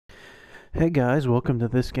Hey guys, welcome to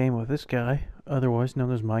this game with this guy, otherwise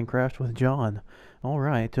known as Minecraft with John.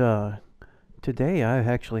 Alright, today I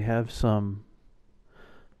actually have some,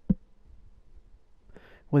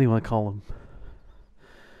 what do you want to call them?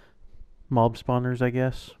 Mob spawners, I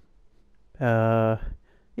guess. Uh,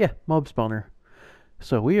 yeah, mob spawner.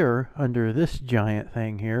 So we are under this giant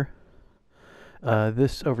thing here.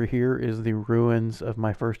 This over here is the ruins of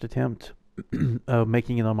my first attempt of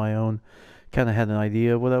making it on my own. Kind of had an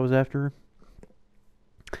idea of what I was after.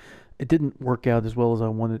 It didn't work out as well as I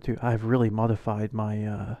wanted to. I've really modified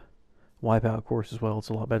my Wipeout course as well. It's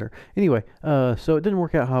a lot better. Anyway, so it didn't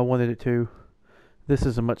work out how I wanted it to. This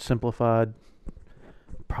is a much simplified,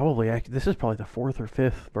 this is probably the fourth or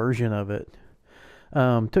fifth version of it.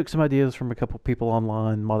 Took some ideas from a couple people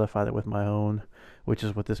online, modified it with my own, which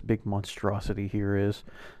is what this big monstrosity here is.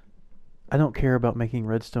 I don't care about making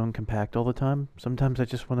redstone compact all the time. Sometimes I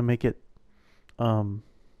just want to make it,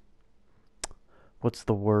 what's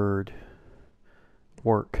the word?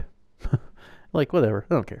 Work. Like, whatever.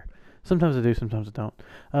 I don't care. Sometimes I do, sometimes I don't.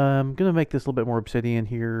 I'm going to make this a little bit more obsidian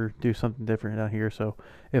here, do something different out here, so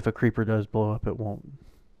if a creeper does blow up, it won't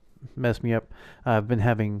mess me up. I've been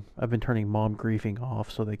turning mob griefing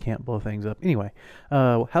off so they can't blow things up. Anyway,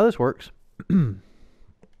 how this works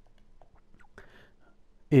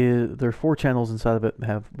is there are four channels inside of it that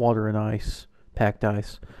have water and ice, packed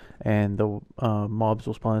ice, and the mobs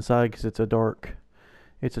will spawn inside because it's a dark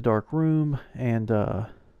room, and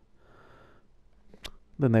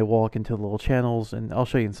then they walk into the little channels, and I'll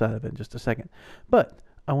show you inside of it in just a second. But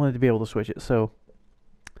I wanted to be able to switch it, so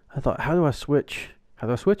I thought, how do I switch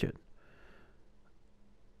it?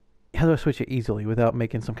 How do I switch it easily without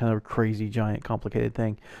making some kind of crazy, giant, complicated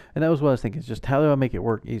thing? And that was what I was thinking, is just how do I make it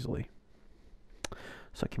work easily?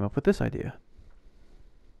 So I came up with this idea.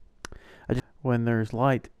 When there's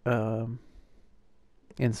light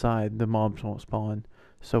inside, the mobs won't spawn.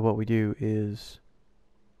 So what we do is,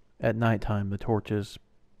 at nighttime, the torches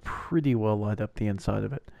pretty well light up the inside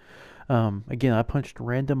of it. Again, I punched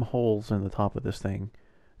random holes in the top of this thing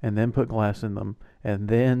and then put glass in them, and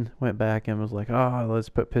then went back and was like, let's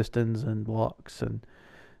put pistons and blocks. And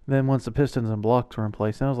then once the pistons and blocks were in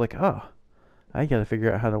place, then I was like, I got to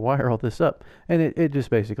figure out how to wire all this up. And it just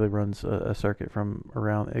basically runs a circuit from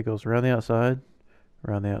around, it goes around the outside,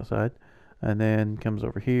 and then comes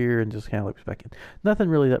over here and just kind of loops back in. Nothing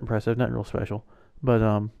really that impressive, nothing real special, but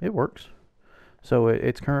it works. So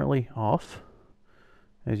it's currently off,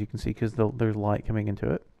 as you can see, because there's light coming into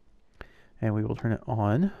it. And we will turn it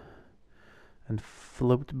on and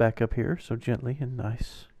float back up here, so gently and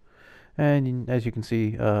nice. And as you can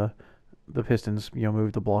see, the pistons,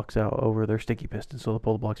 move the blocks out over. They're sticky pistons, so they'll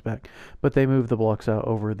pull the blocks back. But they move the blocks out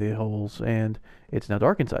over the holes, and it's now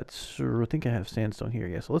dark inside. So I think I have sandstone here.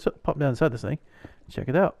 Yeah, so let's pop down inside this thing. Check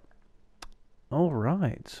it out. All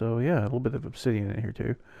right, so yeah, a little bit of obsidian in here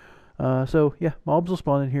too. So yeah, mobs will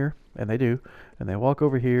spawn in here, and they do, and they walk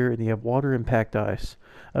over here, and you have water and packed ice.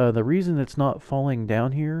 The reason it's not falling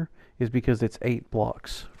down here is because it's 8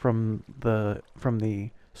 blocks from the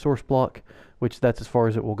source block, which that's as far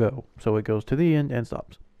as it will go. So it goes to the end and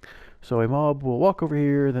stops. So a mob will walk over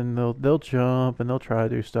here, then they'll jump and they'll try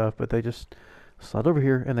to do stuff, but they just slide over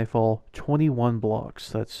here and they fall 21 blocks.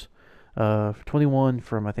 That's 21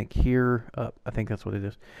 from, I think, here up. I think that's what it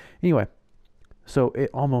is. Anyway, so it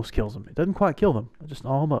almost kills them. It doesn't quite kill them, just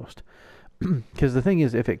almost. Because the thing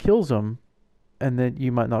is, if it kills them, and then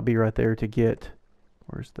you might not be right there to get,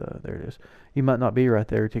 there it is. You might not be right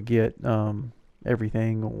there to get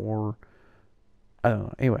everything, or I don't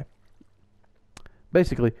know. Anyway,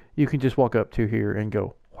 basically, you can just walk up to here and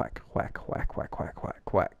go whack, whack, whack, whack, whack,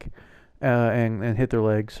 whack, whack, and hit their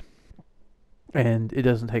legs. And it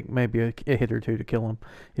doesn't take maybe a hit or two to kill them.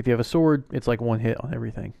 If you have a sword, it's like one hit on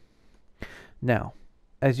everything. Now,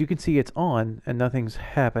 as you can see, it's on and nothing's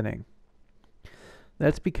happening.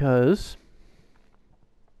 That's because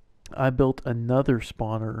I built another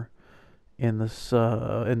spawner in this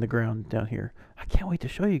in the ground down here. I can't wait to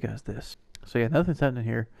show you guys this. So yeah, nothing's happening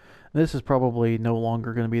here. This is probably no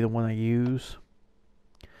longer going to be the one I use,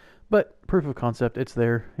 but proof of concept, it's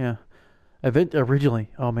there. Yeah. Originally,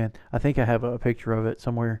 oh man, I think I have a picture of it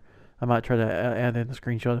somewhere. I might try to add in the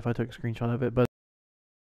screenshot if I took a screenshot of it, but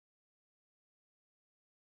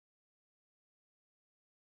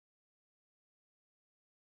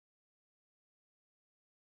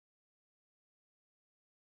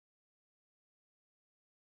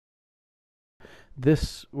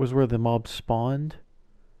this was where the mob spawned,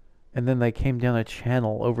 and then they came down a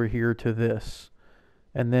channel over here to this,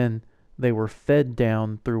 and then they were fed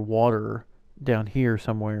down through water down here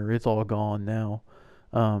somewhere. It's all gone now.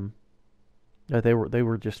 They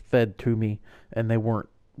were just fed to me, and they weren't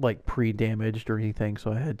like pre-damaged or anything,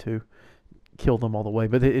 so I had to kill them all the way.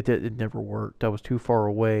 But it never worked. I was too far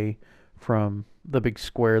away from the big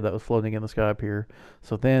square that was floating in the sky up here.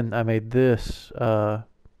 So then I made this to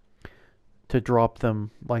drop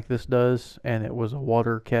them like this does, and it was a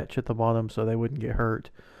water catch at the bottom so they wouldn't get hurt,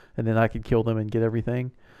 and then I could kill them and get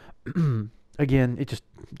everything. Again, it just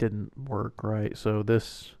didn't work right, so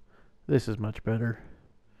this is much better.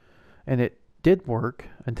 And it did work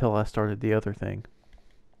until I started the other thing.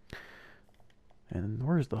 And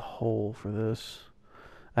where's the hole for this?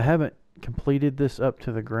 I haven't completed this up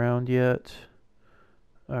to the ground yet.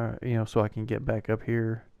 So I can get back up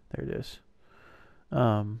here. There it is.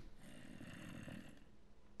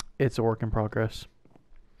 It's a work in progress.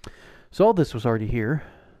 So all this was already here.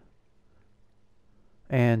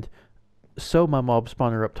 And so my mob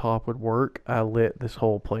spawner up top would work, I lit this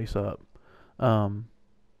whole place up.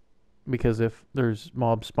 Because if there's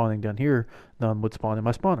mobs spawning down here, none would spawn in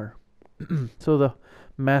my spawner. So the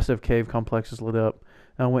massive cave complex is lit up.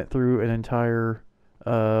 And I went through an entire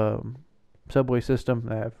subway system.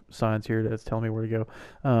 I have signs here that's telling me where to go.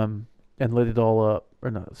 And lit it all up.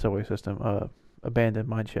 Or not subway system, abandoned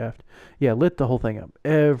mine shaft. Yeah, lit the whole thing up.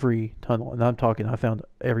 Every tunnel. And I found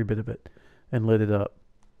every bit of it and lit it up.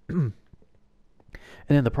 And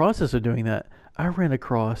in the process of doing that, I ran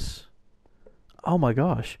across, oh my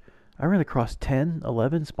gosh, I ran across 10,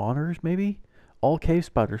 11 spawners maybe, all cave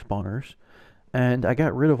spider spawners, and I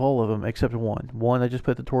got rid of all of them except one. One I just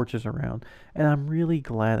put the torches around, and I'm really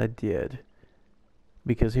glad I did,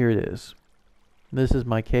 because here it is. This is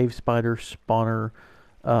my cave spider spawner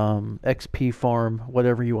XP farm,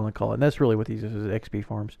 whatever you want to call it. And that's really what these is XP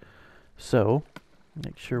farms. So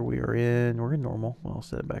make sure we're in normal. Well, I'll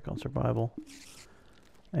set it back on survival.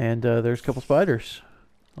 And there's a couple spiders.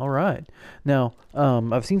 All right. Now,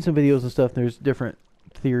 I've seen some videos and stuff. There's different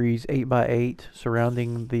theories, 8x8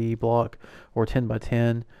 surrounding the block, or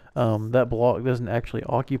 10x10. That block doesn't actually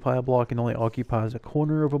occupy a block. It only occupies a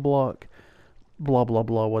corner of a block. Blah, blah,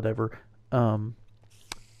 blah, whatever.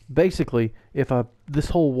 Basically, this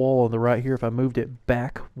whole wall on the right here, if I moved it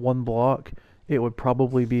back one block, it would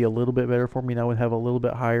probably be a little bit better for me, and I would have a little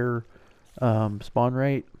bit higher spawn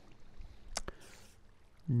rate.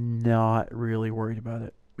 Not really worried about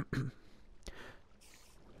it.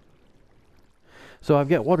 So I've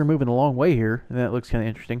got water moving a long way here, and that looks kind of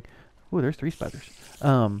interesting. Oh, there's 3 spiders.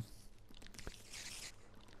 But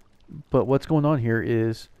what's going on here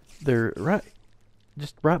is they're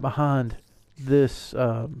just right behind this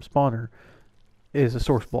spawner is a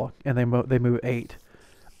source block, and they move 8.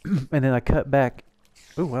 And then I cut back.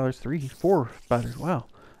 Oh wow, there's 4 spiders. Wow,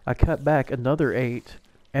 I cut back another 8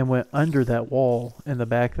 and went under that wall in the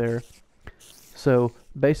back there. So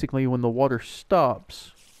basically, when the water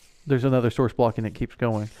stops, there's another source block and it keeps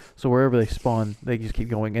going. So wherever they spawn, they just keep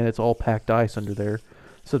going, and it's all packed ice under there.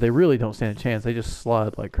 So they really don't stand a chance. They just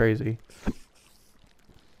slide like crazy.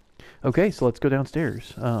 Okay, so let's go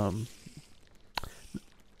downstairs.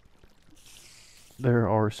 There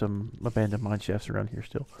are some abandoned mine shafts around here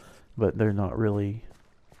still, but they're not really,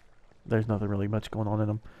 there's nothing really much going on in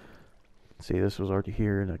them. See, this was already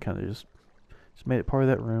here, and I kind of just made it part of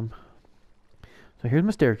that room. So here's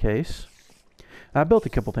my staircase. I built a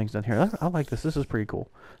couple things down here. I like this. This is pretty cool.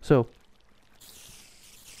 So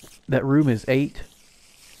that room is 8.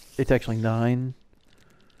 It's actually 9.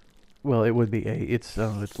 Well, it would be 8. It's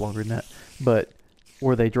longer than that. But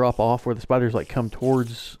where they drop off, where the spiders like come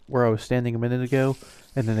towards where I was standing a minute ago,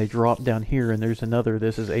 and then they drop down here, and there's another.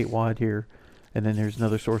 This is 8 wide here, and then there's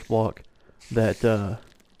another source block that.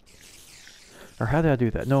 Or how did I do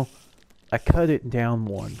that? No, I cut it down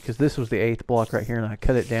one, because this was the 8th block right here, and I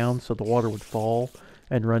cut it down so the water would fall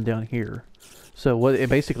and run down here. So what it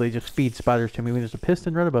basically just feeds spiders to me when there's a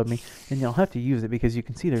piston right above me, and you'll have to use it because you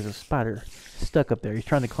can see there's a spider stuck up there. He's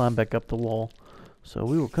trying to climb back up the wall. So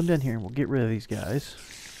we will come down here and we'll get rid of these guys.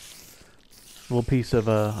 A little piece of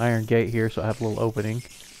iron gate here, so I have a little opening.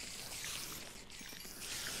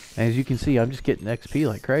 And as you can see, I'm just getting XP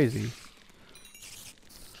like crazy.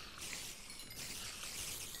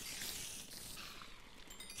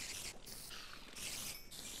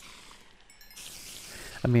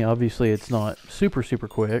 I mean, obviously it's not super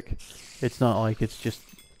quick. It's not like it's just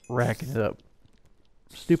racking it up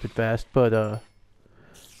stupid fast, but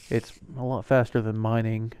it's a lot faster than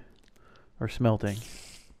mining or smelting.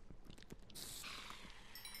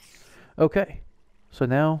 Okay, so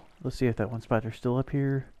now let's see if that one spider's still up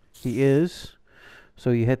here. He is.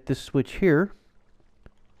 So you hit this switch here,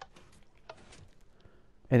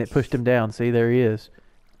 and it pushed him down. See, there he is.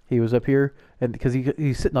 He was up here, and because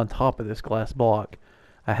he's sitting on top of this glass block.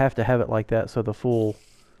 I have to have it like that so the full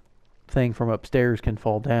thing from upstairs can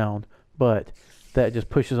fall down, but that just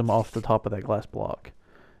pushes them off the top of that glass block.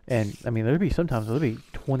 And I mean, there'd be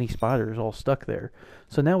 20 spiders all stuck there.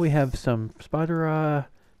 So now we have some spider eye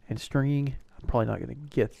and string. I'm probably not going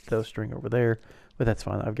to get those string over there, but that's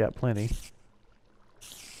fine. I've got plenty.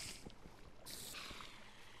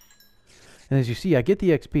 And as you see, I get the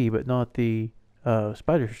XP, but not the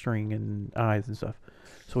spider string and eyes and stuff.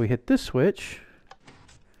 So we hit this switch,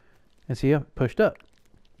 and see, I pushed up.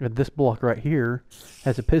 And this block right here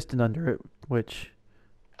has a piston under it, which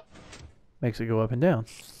makes it go up and down.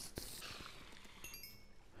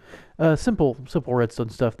 Simple redstone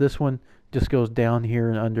stuff. This one just goes down here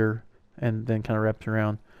and under, and then kind of wraps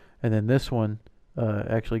around. And then this one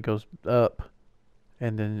actually goes up,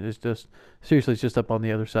 and then it's just seriously, it's just up on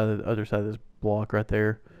the other side of this block right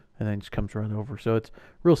there, and then just comes right over. So it's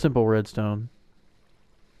real simple redstone,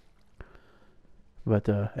 but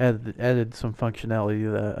added some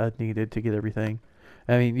functionality that I needed to get everything.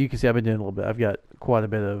 I mean, you can see I've been doing a little bit. I've got quite a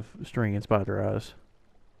bit of string and spider eyes.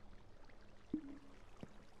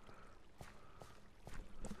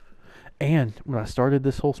 And when I started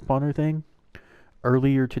this whole spawner thing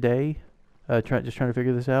earlier today, just trying to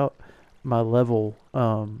figure this out, my level,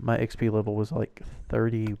 my XP level was like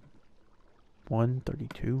 31,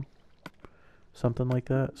 32, something like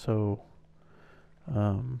that. So,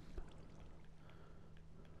 can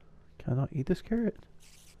I not eat this carrot?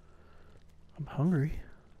 I'm hungry.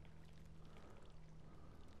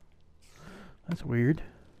 That's weird.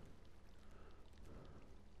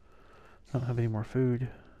 I don't have any more food.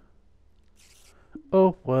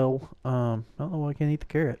 Oh, well, I don't know why I can't eat the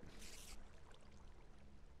carrot.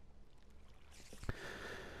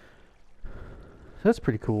 So that's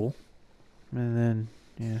pretty cool. And then,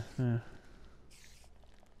 yeah.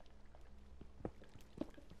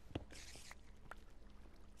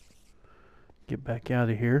 Get back out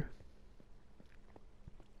of here.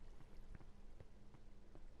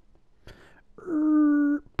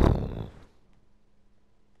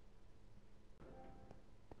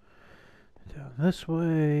 Down this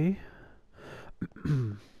way.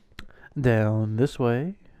 Down this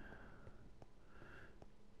way.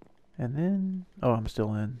 And then, oh, I'm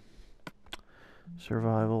still in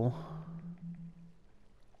survival.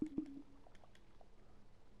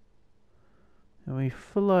 And we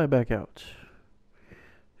fly back out.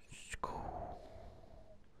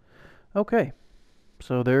 Okay,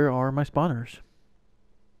 so there are my spawners.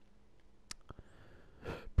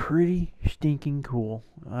 Pretty stinking cool,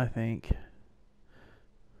 I think.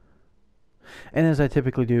 And as I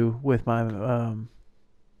typically do with my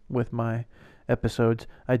episodes,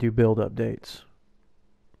 I do build updates.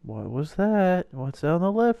 What was that? What's on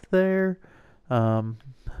the left there? So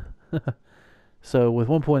with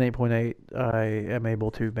 1.8.8, I am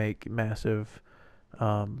able to make massive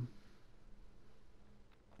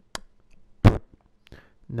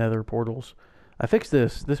nether portals. I fixed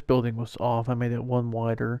this. This building was off. I made it one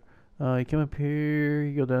wider. You come up here,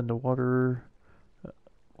 you go down to waterfall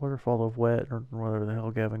of wet, or whatever the hell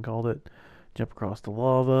Gavin called it. Jump across the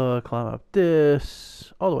lava, climb up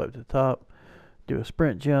this, all the way up to the top, do a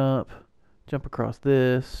sprint jump, jump across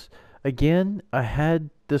this. Again, I had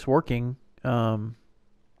this working. I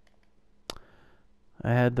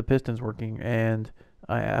had the pistons working, and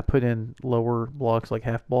I put in lower blocks, like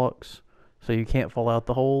half blocks, so you can't fall out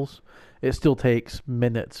the holes. It still takes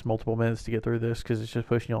minutes, multiple minutes to get through this, because it's just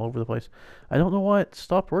pushing you all over the place. I don't know why it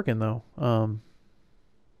stopped working, though.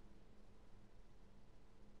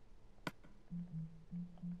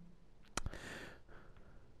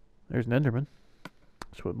 There's an Enderman.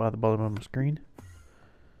 Just went by the bottom of my screen.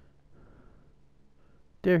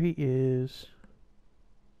 There he is.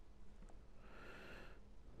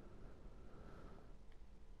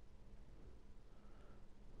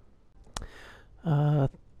 I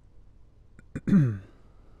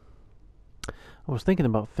was thinking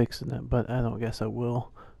about fixing it, but I don't guess I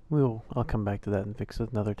will. I'll come back to that and fix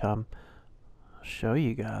it another time. I'll show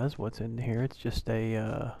you guys what's in here. It's just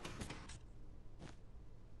a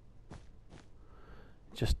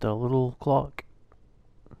little clock.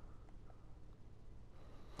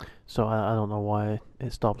 So I don't know why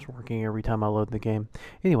it stops working every time I load the game.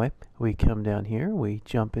 Anyway, we come down here, we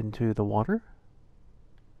jump into the water.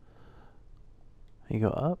 You go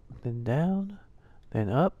up, then down, then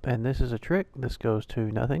up, and this is a trick. This goes to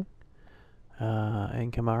nothing.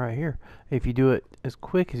 And come out right here. If you do it as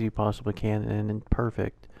quick as you possibly can and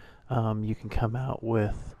perfect, you can come out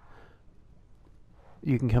with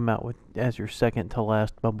as your second to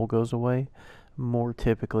last bubble goes away. More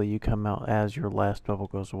typically, you come out as your last level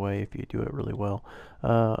goes away if you do it really well.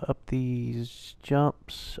 Up these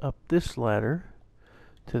jumps, up this ladder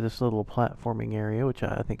to this little platforming area, which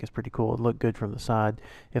I think is pretty cool. It looked good from the side.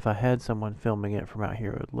 If I had someone filming it from out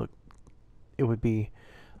here, it would be,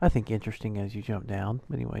 I think, interesting as you jump down.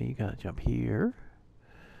 Anyway, you gotta jump here,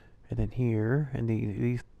 and then here, and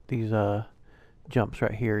these jumps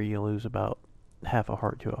right here, you lose about half a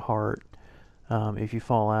heart to a heart. If you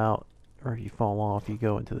fall out or if you fall off, you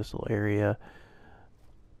go into this little area,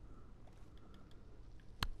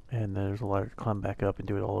 and there's a ladder to climb back up and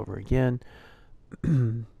do it all over again.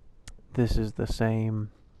 This is the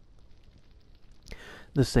same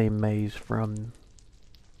maze from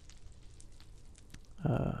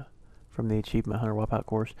the Achievement Hunter Wipeout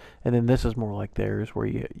course, and then this is more like theirs, where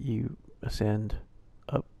you ascend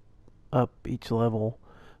up each level.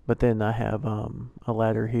 But then I have a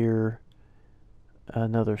ladder here,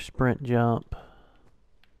 another sprint jump,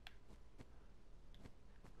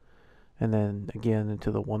 and then again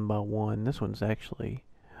into the 1x1. This one's actually,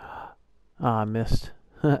 I missed.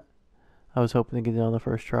 I was hoping to get it on the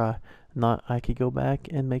first try. I could go back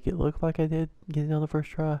and make it look like I did get it on the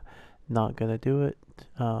first try. Not gonna do it.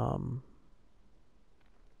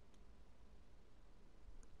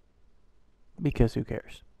 Because who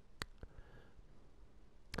cares?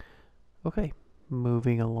 Okay,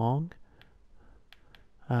 moving along.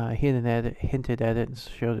 Hinted at it and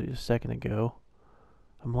showed it a second ago.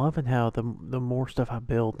 I'm loving how the more stuff I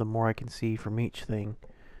build, the more I can see from each thing.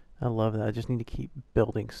 I love that. I just need to keep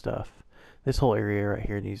building stuff. This whole area right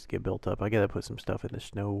here needs to get built up. I gotta put some stuff in the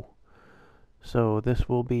snow. So this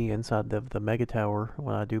will be inside the Mega Tower.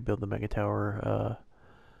 When I do build the Mega Tower,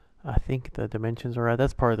 I think the dimensions are right.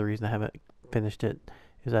 That's part of the reason I haven't finished it,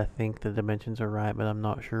 is I think the dimensions are right, but I'm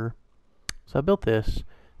not sure. So I built this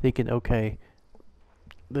thinking, okay,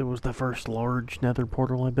 that was the first large nether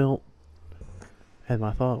portal I built. And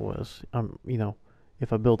my thought was,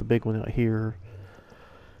 if I build a big one out here,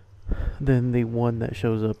 then the one that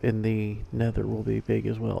shows up in the nether will be big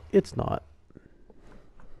as well. It's not.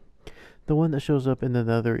 The one that shows up in the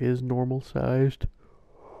nether is normal sized.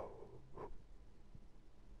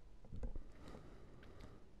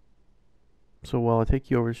 So while I take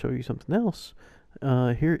you over to show you something else,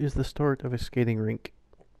 here is the start of a skating rink.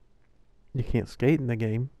 You can't skate in the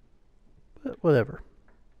game, but whatever.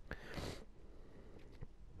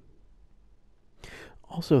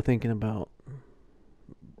 Also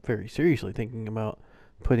very seriously thinking about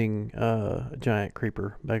putting a giant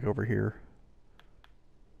creeper back over here.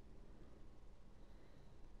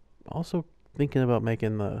 Also thinking about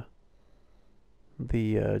making the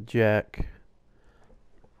Jack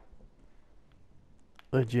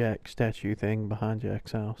statue thing behind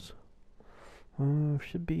Jack's house.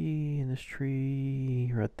 Should be in this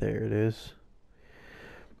tree right there. It is.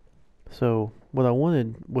 So what I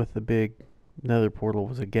wanted with the big nether portal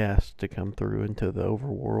was a ghast to come through into the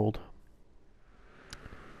overworld.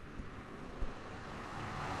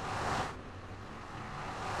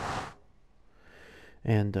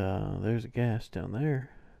 And there's a ghast down there.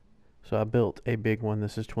 So I built a big one.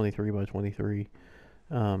 This is 23 by 23.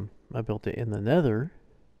 I built it in the nether,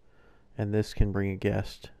 and this can bring a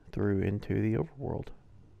ghast through into the overworld.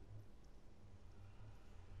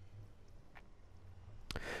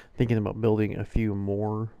 Thinking about building a few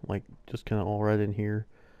more, like just kind of all right in here,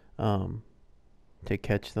 to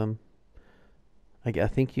catch them. I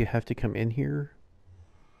think you have to come in here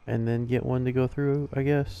and then get one to go through, I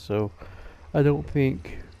guess. So I don't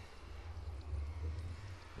think,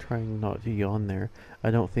 trying not to yawn there,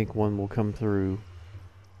 I don't think one will come through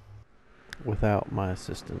without my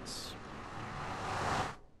assistance.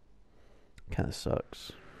 Kind of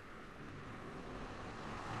sucks.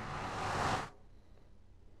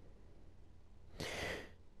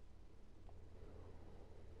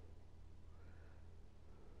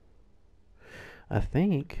 I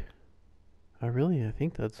think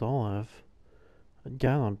that's all I've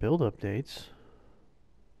got on build updates.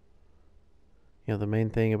 The main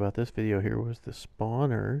thing about this video here was the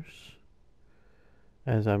spawners,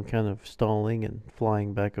 as I'm kind of stalling and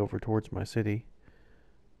flying back over towards my city.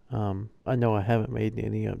 I know I haven't made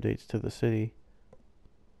any updates to the city.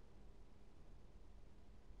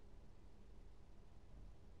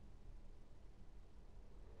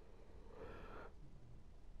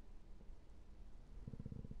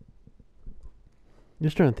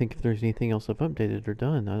 Just trying to think if there's anything else I've updated or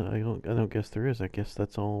done. I don't guess there is. I guess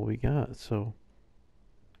that's all we got. So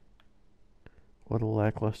what a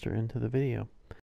lackluster end to the video.